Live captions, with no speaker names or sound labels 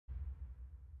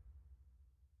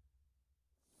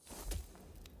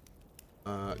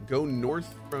Go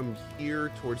north from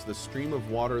here towards the stream of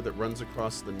water that runs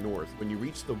across the north. When you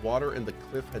reach the water and the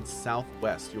cliff, head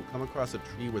southwest. You'll come across a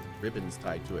tree with ribbons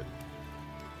tied to it.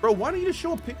 Bro, why don't you just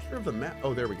show a picture of the map?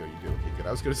 Oh, there we go. You do. Okay, good.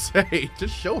 I was going to say,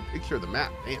 just show a picture of the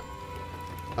map.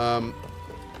 Damn.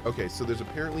 Okay, so there's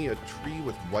apparently a tree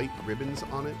with white ribbons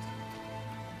on it.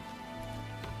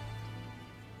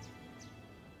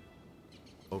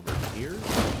 Over here.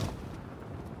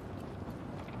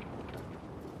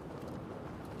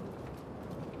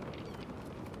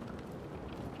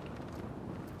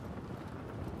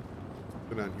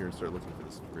 Go down here and start looking for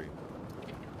this tree.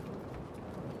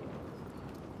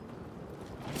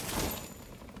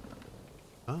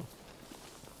 Oh.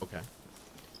 Okay.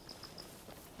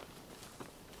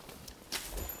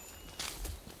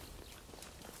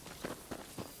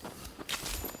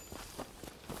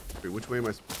 Wait, which way am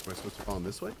I supposed to fall? In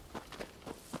this way?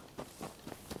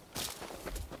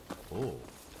 Oh.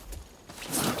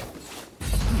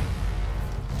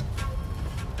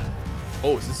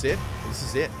 Oh, is this it? This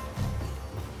is it.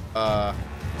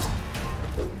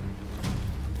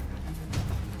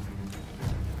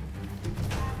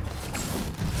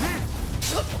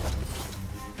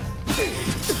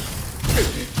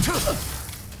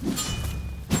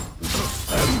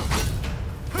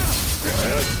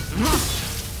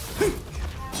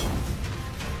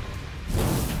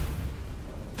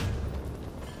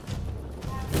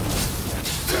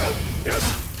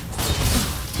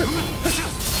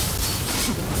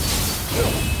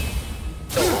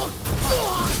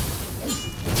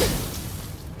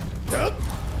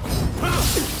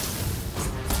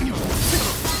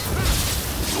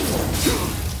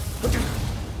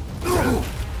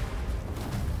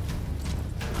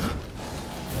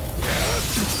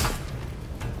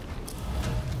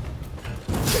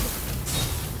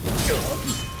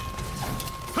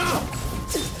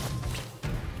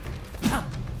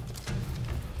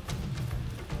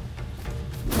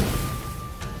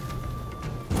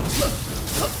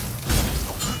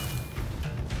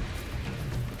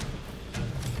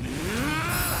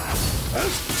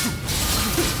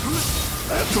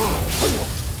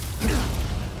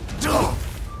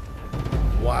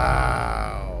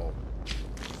 Wow.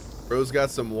 Bro's got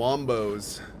some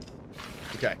wombos.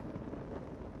 Okay.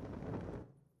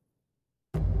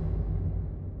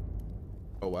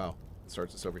 Oh, wow. It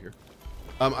starts us over here.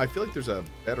 I feel like there's a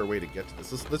better way to get to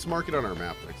this. Let's mark it on our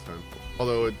map next time.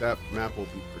 Although that map will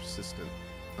be persistent.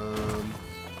 I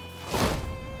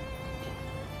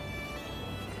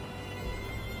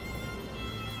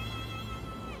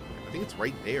think it's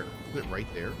right there. Isn't it right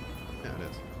there? Yeah, it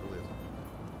is. It really is.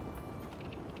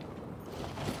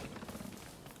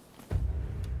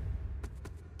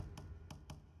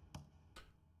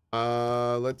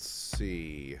 Let's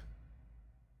see.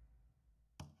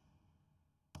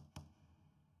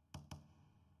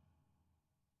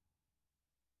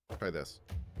 Try this.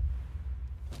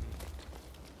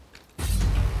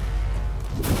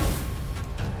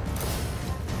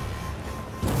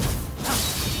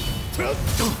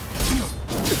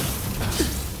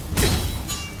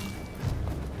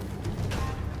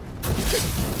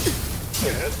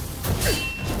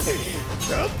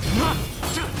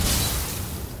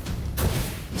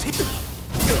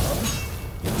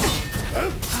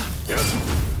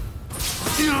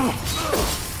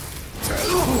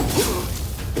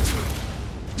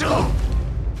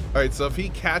 All right, so if he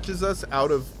catches us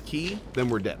out of key, then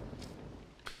we're dead.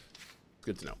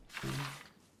 Good to know.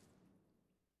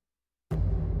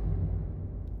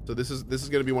 So this is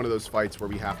going to be one of those fights where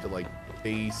we have to like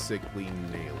basically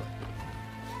nail it.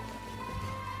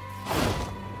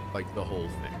 Like the whole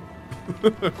thing.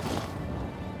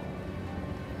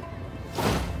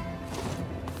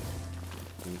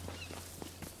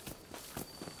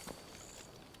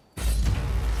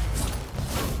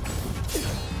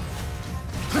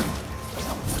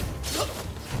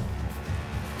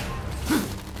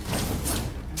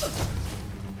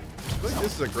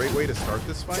 This is a great way to start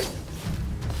this fight.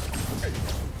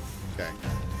 Okay.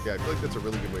 Yeah, I feel like that's a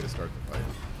really good way to start the fight.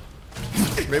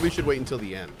 Maybe we should wait until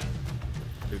the end.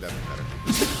 Maybe that'd be better.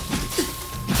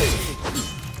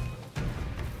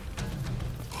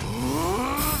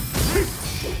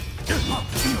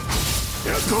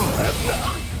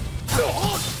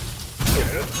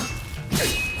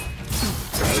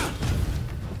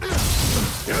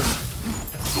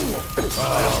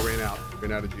 Oh,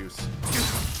 ran out of juice.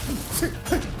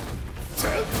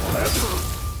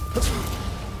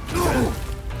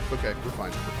 Okay, we're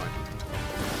fine.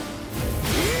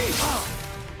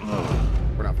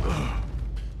 We're not fine.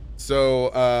 So,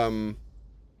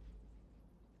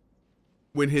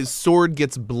 when his sword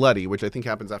gets bloody, which I think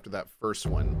happens after that first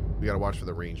one, we gotta watch for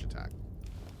the ranged attack.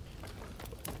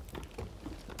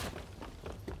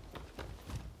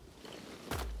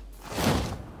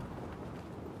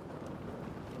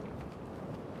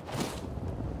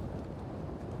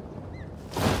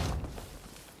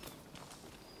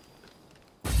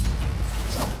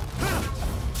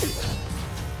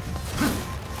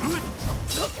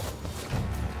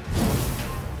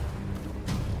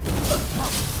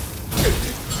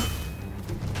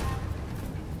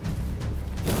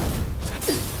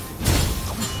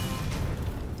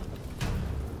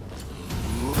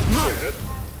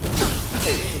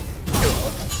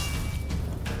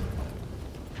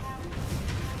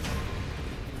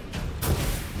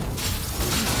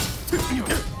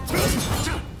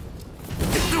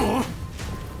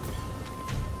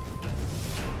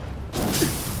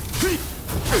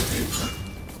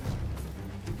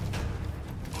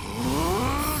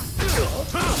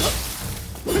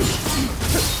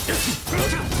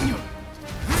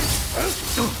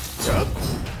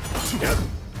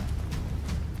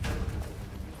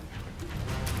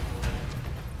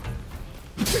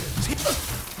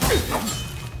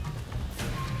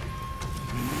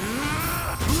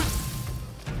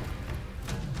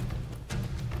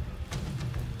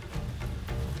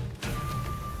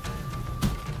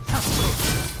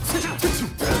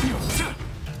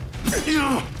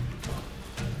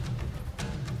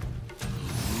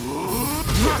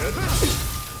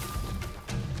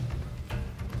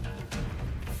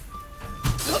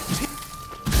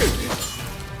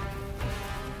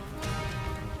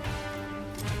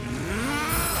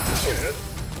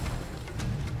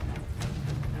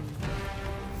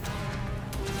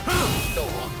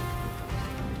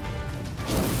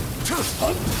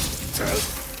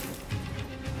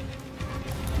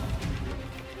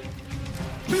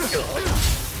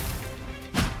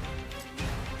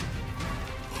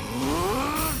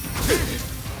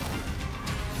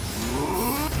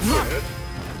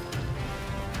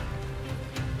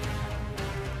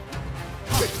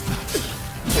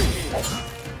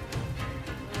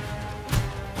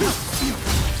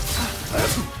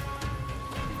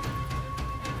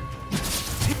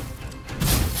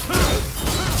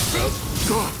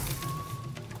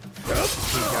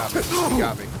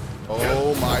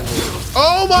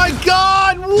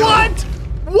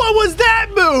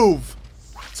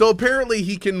 So apparently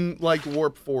he can like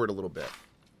warp forward a little bit.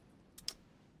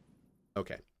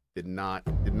 Okay. Did not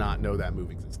know that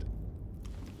move existed.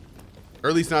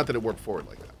 Or at least not that it warped forward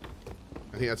like that.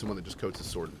 I think that's the one that just coats his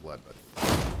sword in blood, but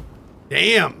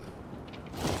damn.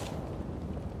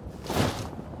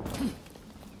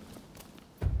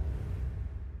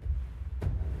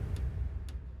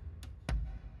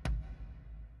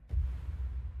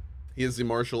 He is the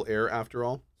martial heir after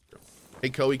all. Hey,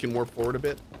 Cohh, he can warp forward a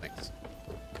bit. Thanks.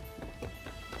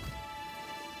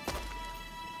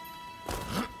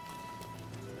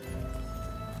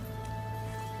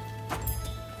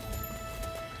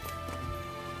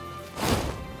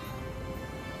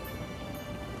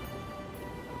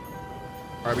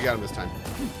 All right, we got him this time.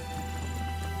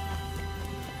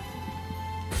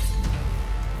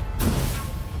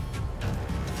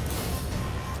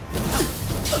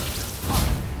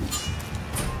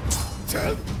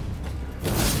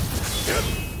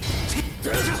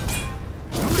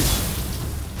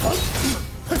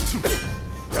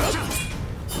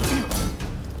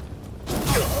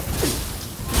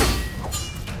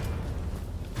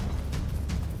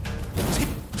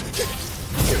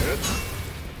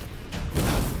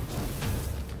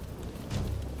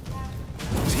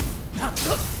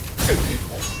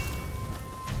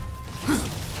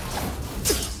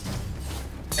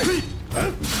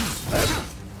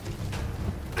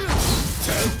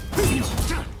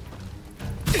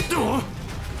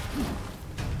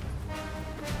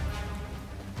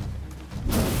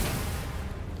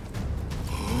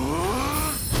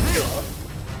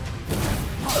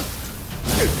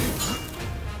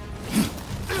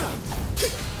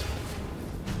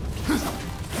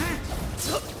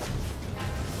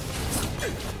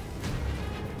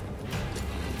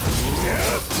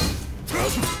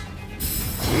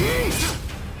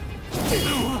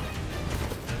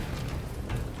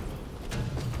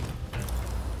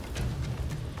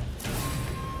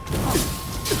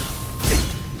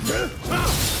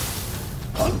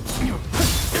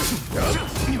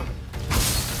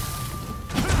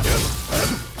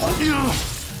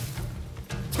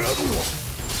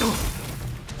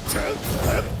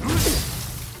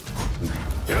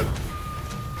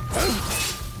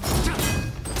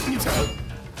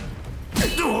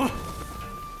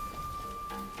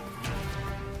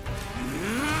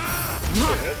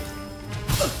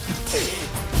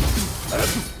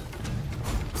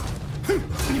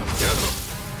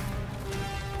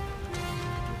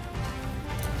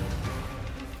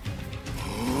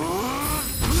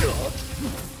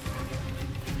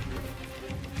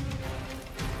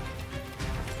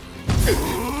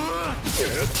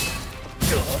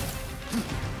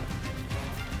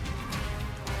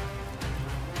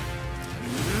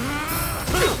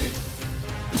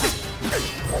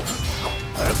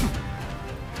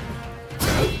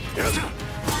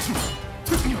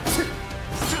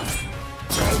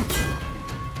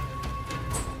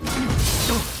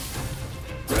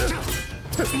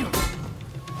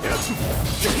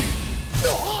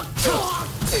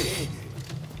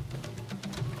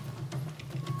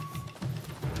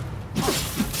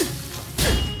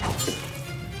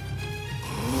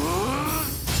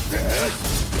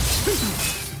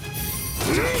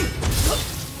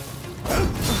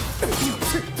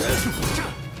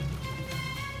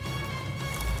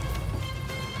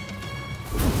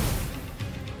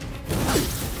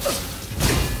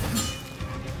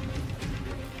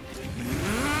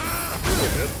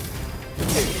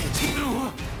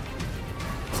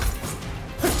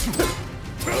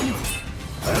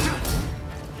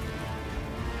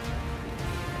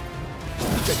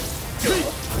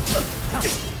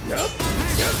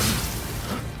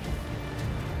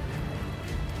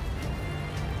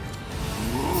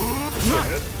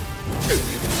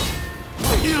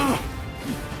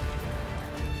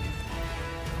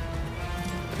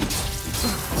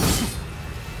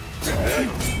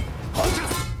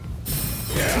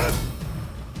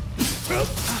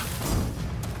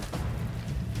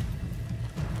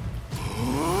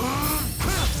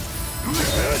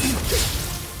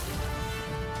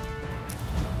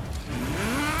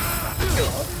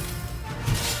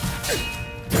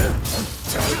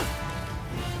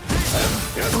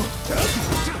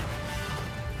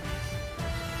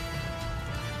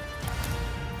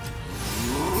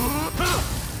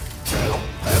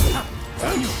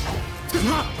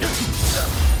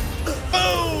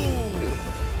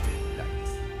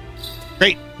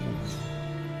 Great.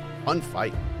 Fun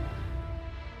fight.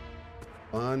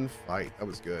 Fun fight. That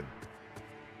was good.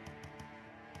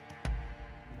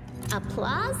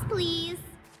 Applause, please.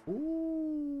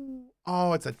 Ooh.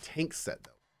 Oh, it's a tank set,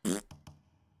 though. Man,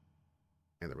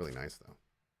 they're really nice, though.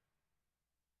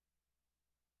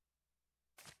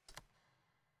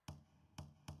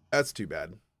 That's too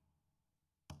bad.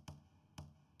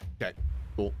 Okay,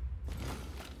 cool.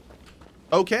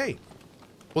 Okay.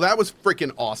 Well, that was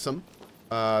freaking awesome.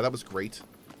 That was great.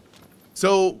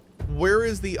 So, where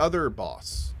is the other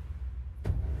boss?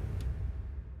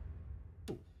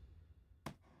 Ooh.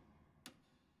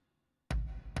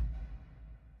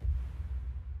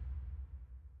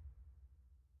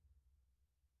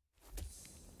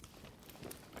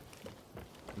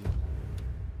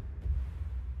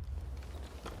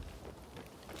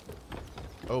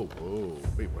 Oh, whoa.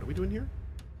 Wait, what are we doing here?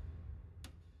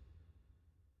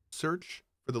 Search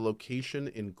for the location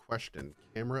in question.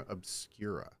 Camera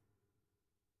obscura.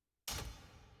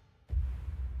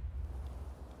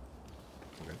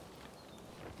 Okay.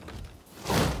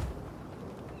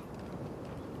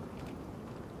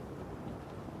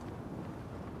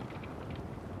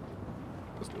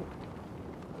 Let's do it.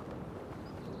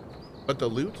 But the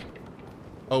loot?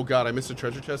 Oh god, I missed a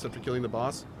treasure chest after killing the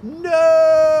boss?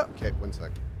 No! Okay, one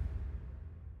sec.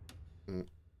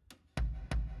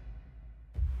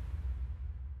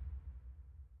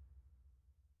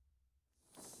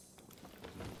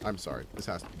 I'm sorry. This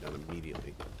has to be done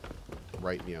immediately.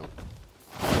 Right meow.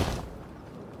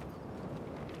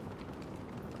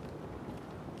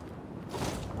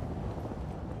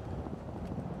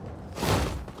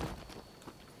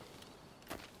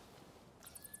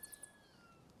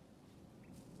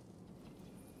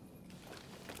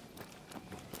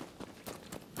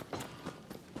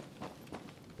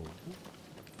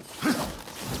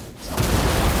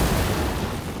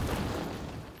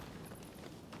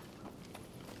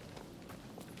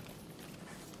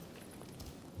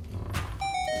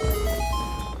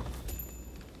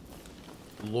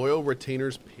 Loyal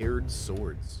Retainers paired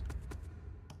swords.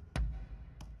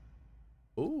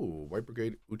 Ooh, White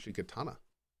Brigade Uchigatana.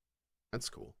 That's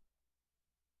cool.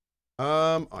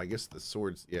 I guess the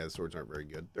swords, yeah, the swords aren't very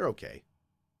good. They're okay.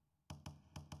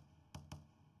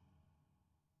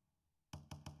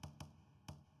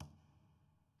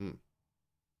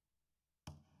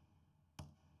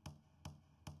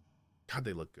 God,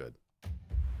 they look good.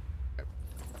 Okay.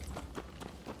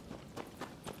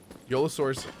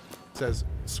 Yolosaurus says,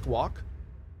 squawk?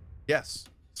 Yes,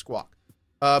 squawk.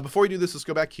 Before we do this, let's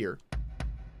go back here.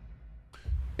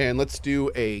 And let's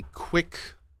do a quick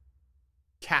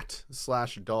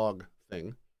cat/dog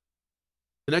thing.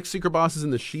 The next secret boss is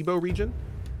in the Shibo region.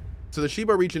 So the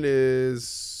Shibo region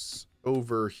is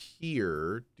over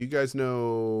here. Do you guys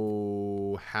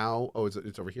know how? Oh,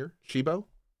 it's over here? Shibo? Is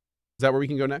that where we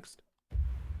can go next?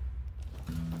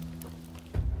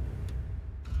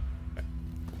 Okay.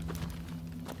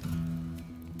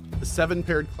 The 7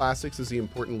 paired classics is the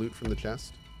important loot from the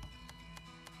chest.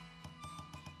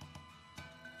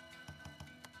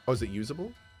 Oh, is it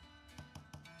usable?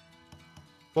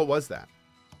 What was that?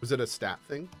 Was it a stat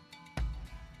thing?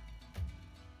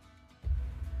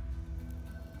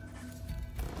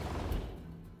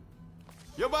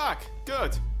 You're back.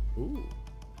 Good. Ooh.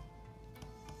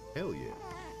 Hell yeah.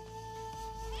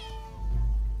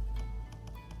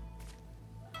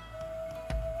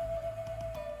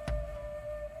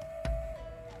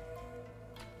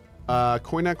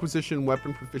 Coin acquisition,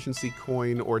 weapon proficiency,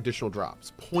 coin, or additional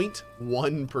drops.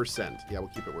 0.1%. Yeah, we'll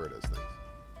keep it where it is.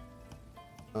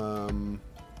 Thanks.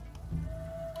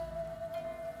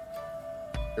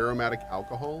 Aromatic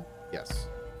alcohol? Yes.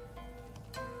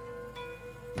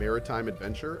 Maritime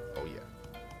adventure? Oh, yeah.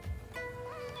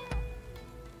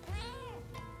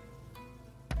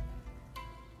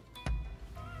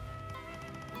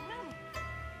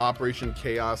 Operation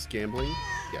Chaos Gambling?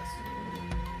 Yes.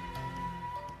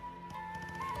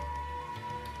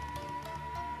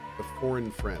 The Foreign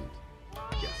Friend?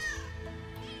 Yes.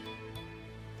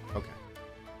 Okay.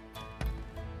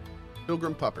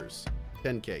 Pilgrim Puppers?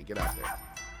 10K, get out there.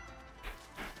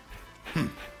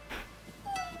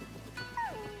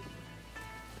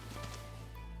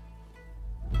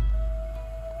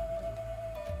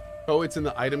 Oh, it's in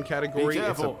the item category.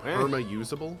 Careful, it's a perma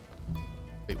usable.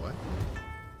 Wait, what?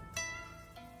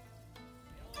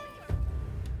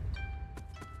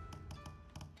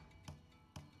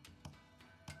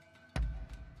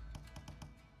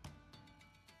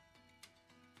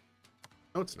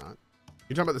 No, it's not.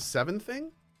 You're talking about the 7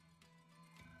 thing?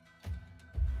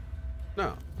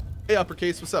 No. Hey,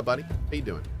 Uppercase, what's up, buddy? How you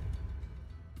doing?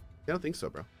 I don't think so,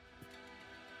 bro.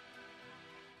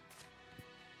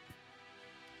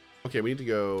 Okay, we need to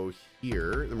go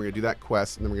here. Then we're going to do that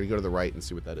quest, and then we're going to go to the right and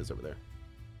see what that is over there.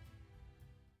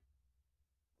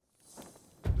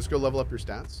 Just go level up your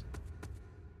stats.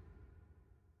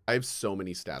 I have so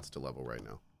many stats to level right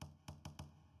now.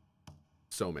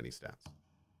 So many stats.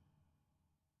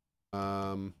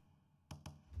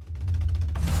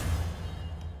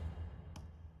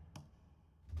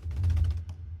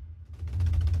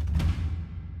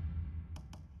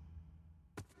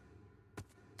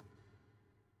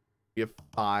 We have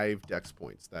 5 dex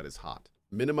points. That is hot.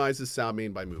 Minimizes sound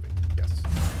main by moving. Yes.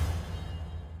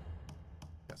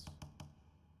 Yes.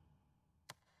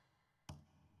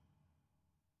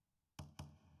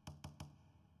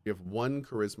 We have 1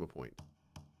 charisma point.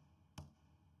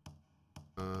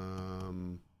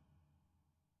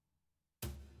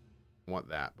 I want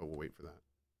that, but we'll wait for that.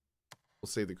 We'll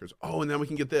save the charisma. Oh, and then we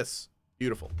can get this.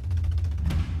 Beautiful.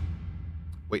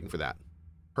 Waiting for that.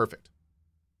 Perfect.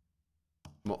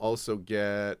 We'll also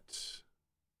get...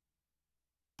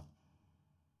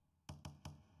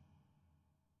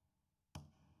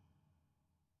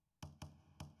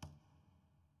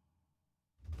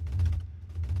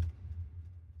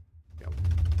 Yep.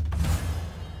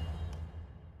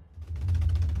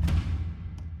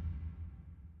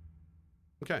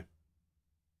 Okay.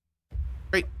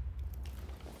 Great.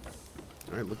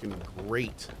 All right, looking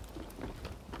great.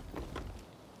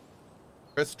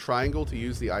 Press triangle to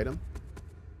use the item.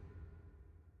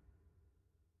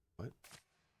 What?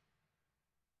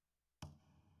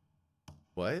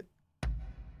 What?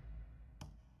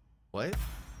 What?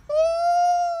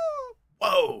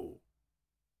 Whoa.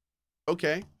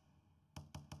 Okay.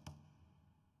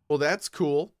 Well, that's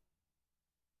cool.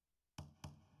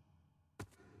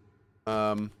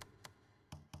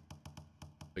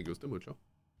 Me gusta mucho.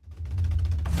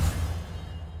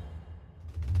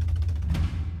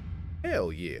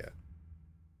 Hell yeah.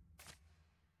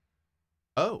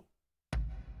 Oh.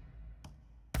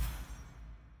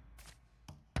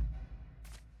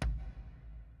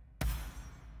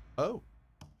 Oh.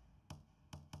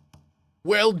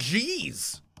 Well,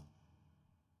 geez.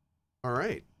 All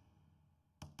right.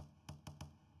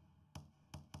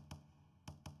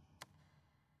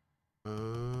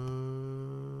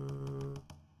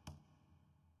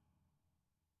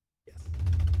 Yes.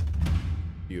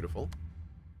 Beautiful.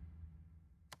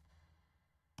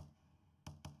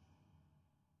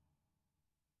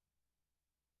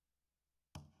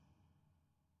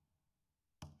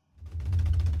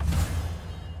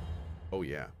 Oh,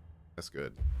 yeah. That's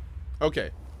good.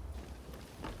 Okay.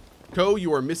 Cohh,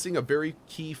 you are missing a very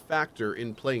key factor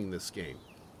in playing this game.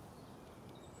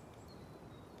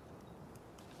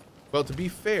 Well, to be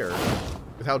fair,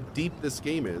 with how deep this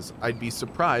game is, I'd be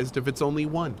surprised if it's only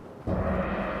one.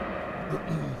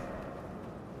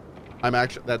 I'm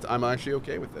actually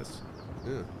okay with this.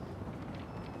 Yeah.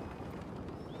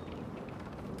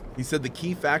 He said the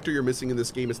key factor you're missing in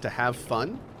this game is to have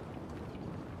fun.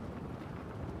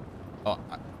 Oh,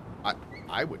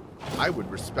 I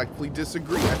would respectfully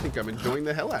disagree. I think I'm enjoying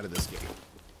the hell out of this game.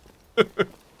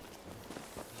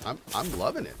 I'm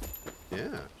loving it.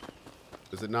 Yeah.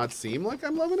 Does it not seem like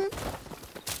I'm loving it?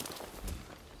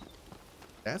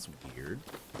 That's weird.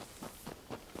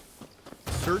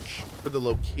 Search for the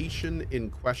location in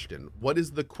question. What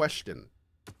is the question?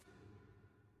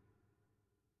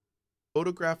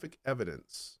 Photographic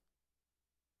evidence.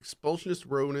 Expulsionist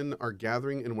Ronin are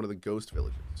gathering in one of the ghost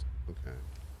villages. Okay.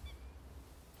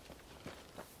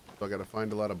 So I gotta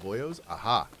find a lot of boyos?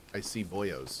 Aha! I see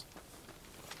boyos.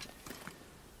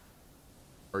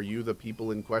 Are you the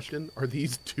people in question? Are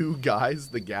these two guys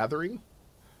the gathering?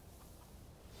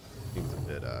 Seems a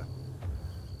bit,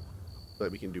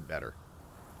 but we can do better.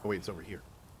 Oh wait, it's over here.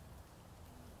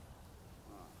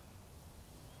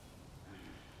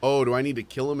 Oh, do I need to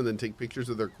kill them and then take pictures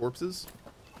of their corpses?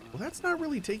 Well, that's not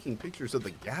really taking pictures of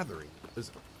the gathering, is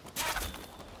it?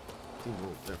 Seems a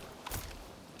little different.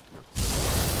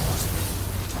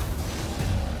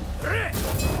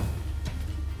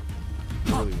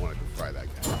 I really wanted to fry that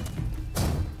guy.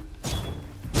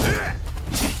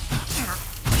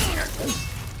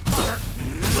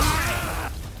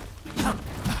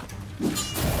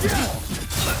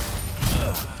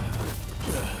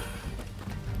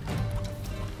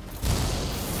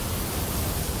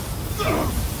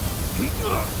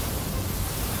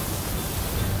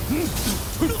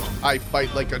 I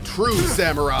fight like a true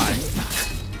samurai.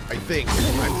 I think.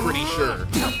 I'm pretty sure.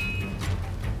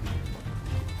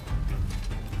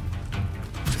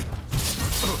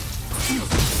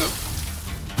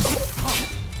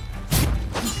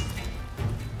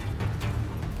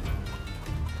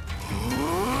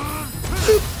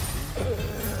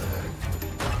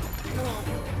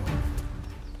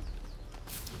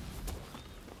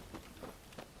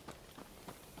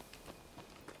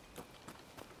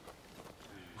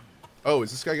 Oh,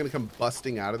 is this guy gonna come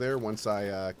busting out of there once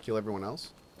I kill everyone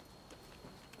else?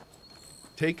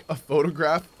 Take a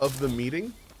photograph of the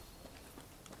meeting?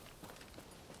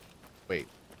 Wait.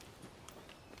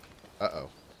 Uh-oh.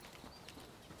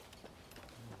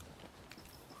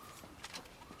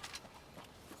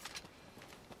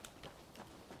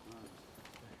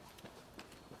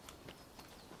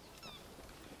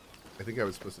 I think I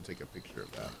was supposed to take a picture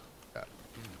of that. Yeah.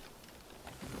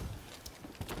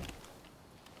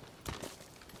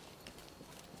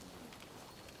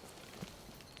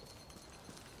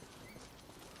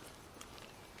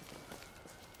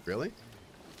 Really?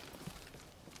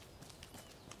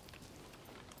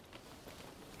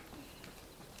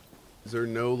 Is there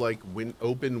no, like,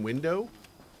 open window?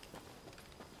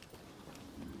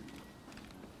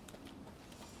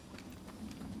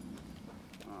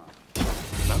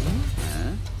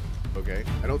 Okay.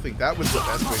 I don't think that was the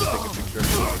best way to take a picture.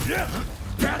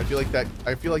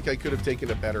 I feel like I could have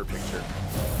taken a better picture.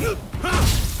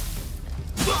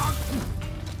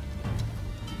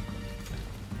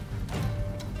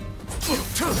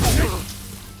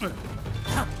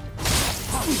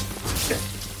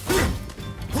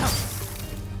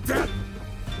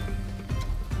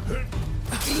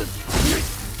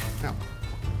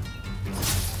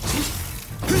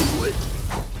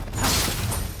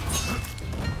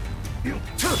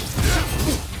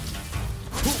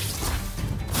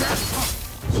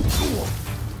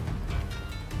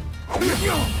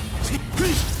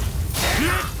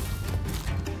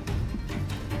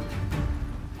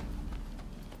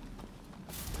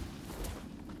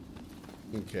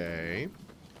 Okay.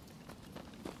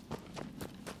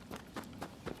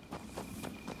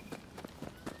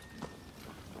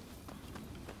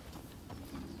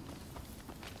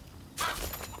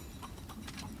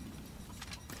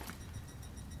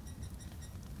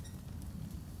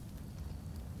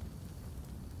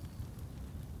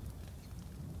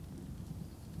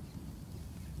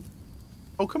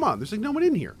 Oh, come on. There's like no one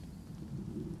in here.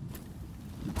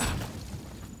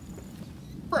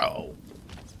 Bro.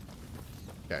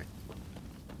 Okay.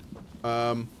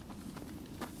 Oh.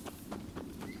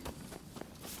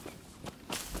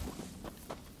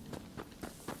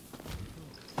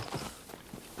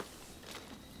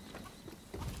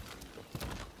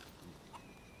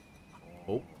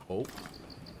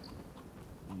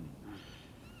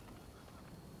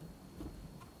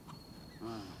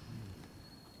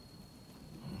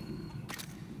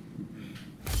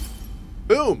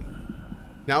 Boom!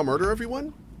 Now murder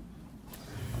everyone?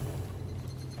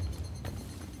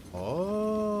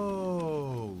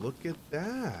 Oh, look at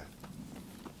that.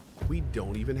 We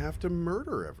don't even have to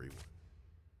murder everyone.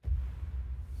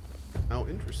 How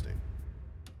interesting.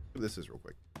 This is real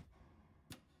quick.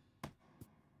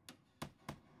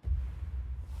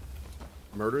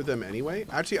 Murder them anyway?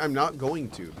 Actually, I'm not going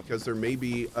to, because there may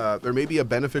be a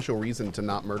beneficial reason to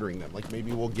not murdering them. Like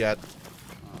maybe we'll get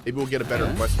a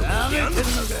better quest from them.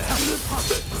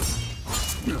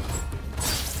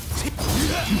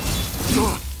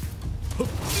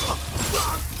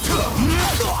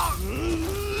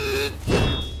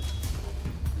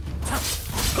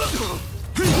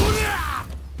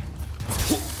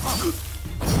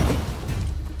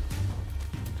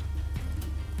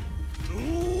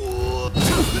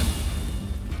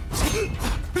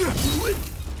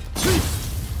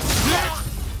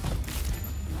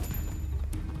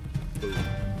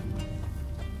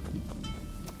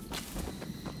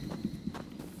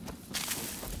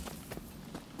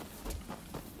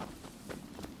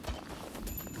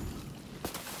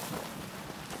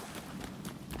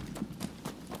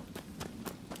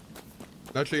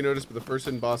 Not sure you noticed, but the first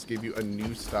in boss gave you a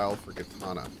new style for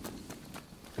katana.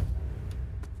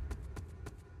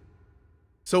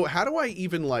 So how do I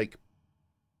even, like,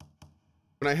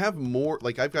 when I have more,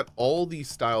 like, I've got all these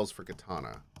styles for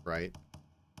katana, right?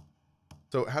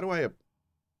 So how do I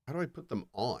put them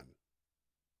on?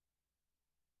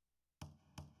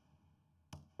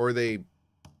 Or are they,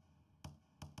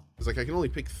 it's like I can only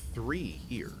pick 3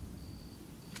 here.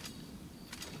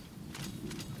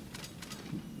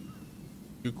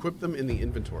 You equip them in the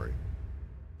inventory.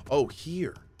 Oh,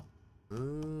 here.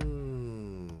 Oh.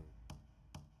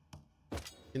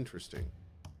 Interesting.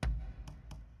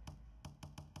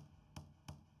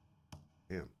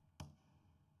 Damn.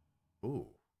 Ooh.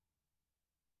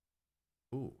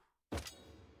 Ooh.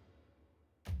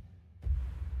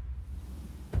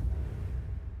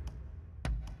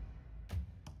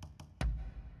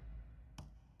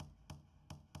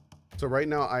 So right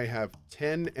now I have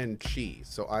 10 and chi,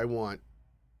 so I want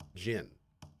Jin.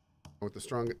 With the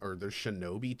strong, or there's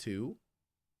Shinobi too.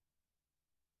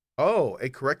 Oh, a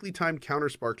correctly timed counter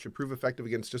spark should prove effective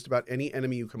against just about any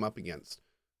enemy you come up against.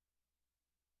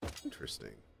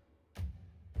 Interesting.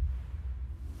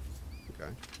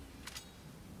 Okay.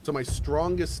 So my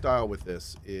strongest style with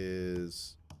this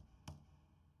is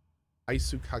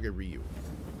Aisukage Ryu.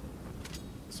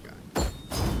 This guy.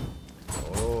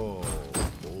 Oh.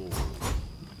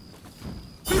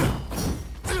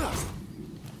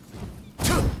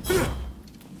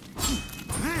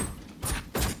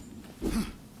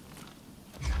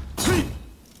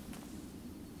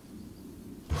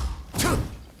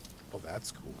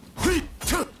 That's cool.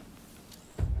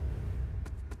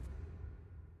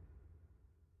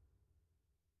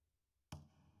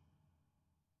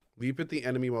 Leap at the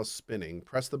enemy while spinning.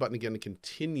 Press the button again to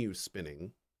continue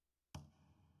spinning.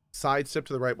 Sidestep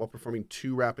to the right while performing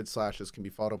 2 rapid slashes can be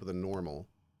followed up with a normal.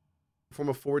 Perform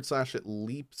a forward slash that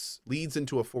leads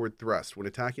into a forward thrust. When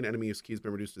attacking an enemy whose ki has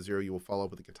been reduced to 0, you will follow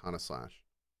up with a katana slash.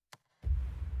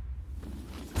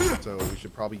 So we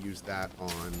should probably use that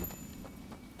on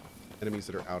enemies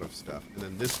that are out of stuff. And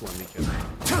then this one we can...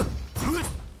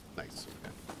 Nice.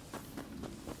 Okay.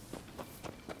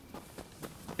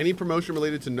 Any promotion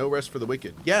related to No Rest for the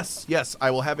Wicked? Yes, yes.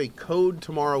 I will have a code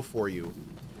tomorrow for you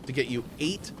to get you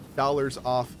 $8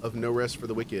 off of No Rest for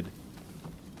the Wicked.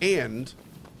 And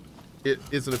it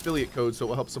is an affiliate code, so it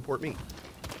will help support me.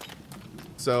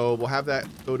 So we'll have that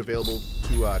code available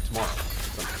to tomorrow.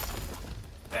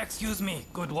 Excuse me,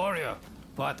 good warrior.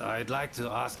 But I'd like to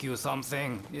ask you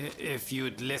something, if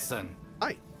you'd listen.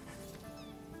 Hi.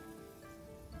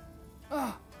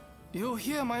 Ah, you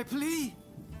hear my plea?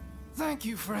 Thank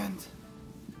you, friend.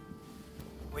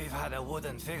 We've had a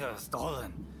wooden figure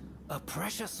stolen. A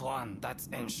precious one that's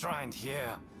enshrined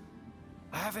here.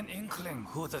 I have an inkling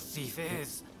who the thief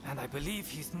is, and I believe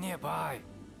he's nearby.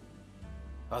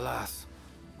 Alas,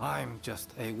 I'm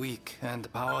just a weak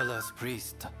and powerless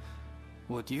priest.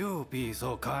 Would you be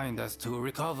so kind as to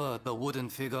recover the wooden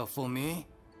figure for me?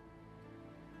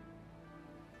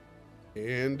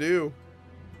 Can do.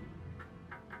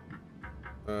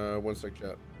 One sec,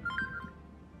 chat.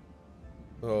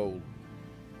 Oh.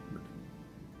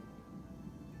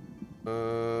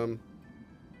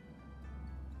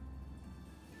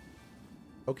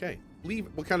 Okay. Leave.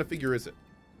 What kind of figure is it?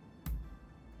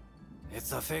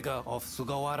 It's a figure of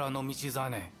Sugawara no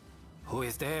Michizane, who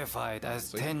is deified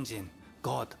as Tenjin,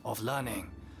 god of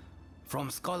learning. From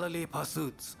scholarly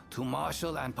pursuits to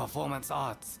martial and performance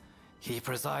arts, he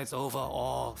presides over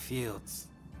all fields.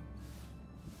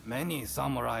 Many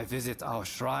samurai visit our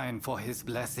shrine for his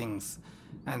blessings,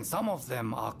 and some of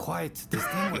them are quite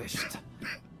distinguished.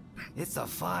 It's a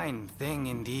fine thing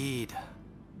indeed.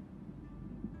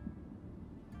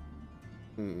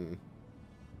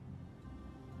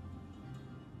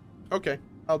 Okay,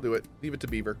 I'll do it. Leave it to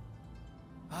Beaver.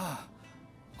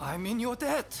 I'm in your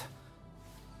debt.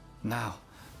 Now,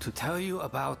 to tell you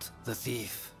about the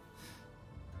thief.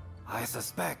 I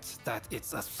suspect that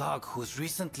it's a thug who's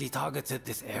recently targeted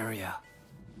this area.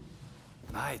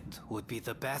 Night would be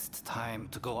the best time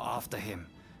to go after him.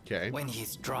 Okay. When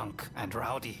he's drunk and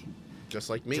rowdy. Just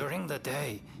like me. During the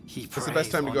day, he preys It's the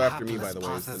best time to on go after me, by hapless the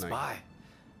way, is the night. passers-by.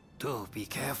 Do be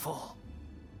careful.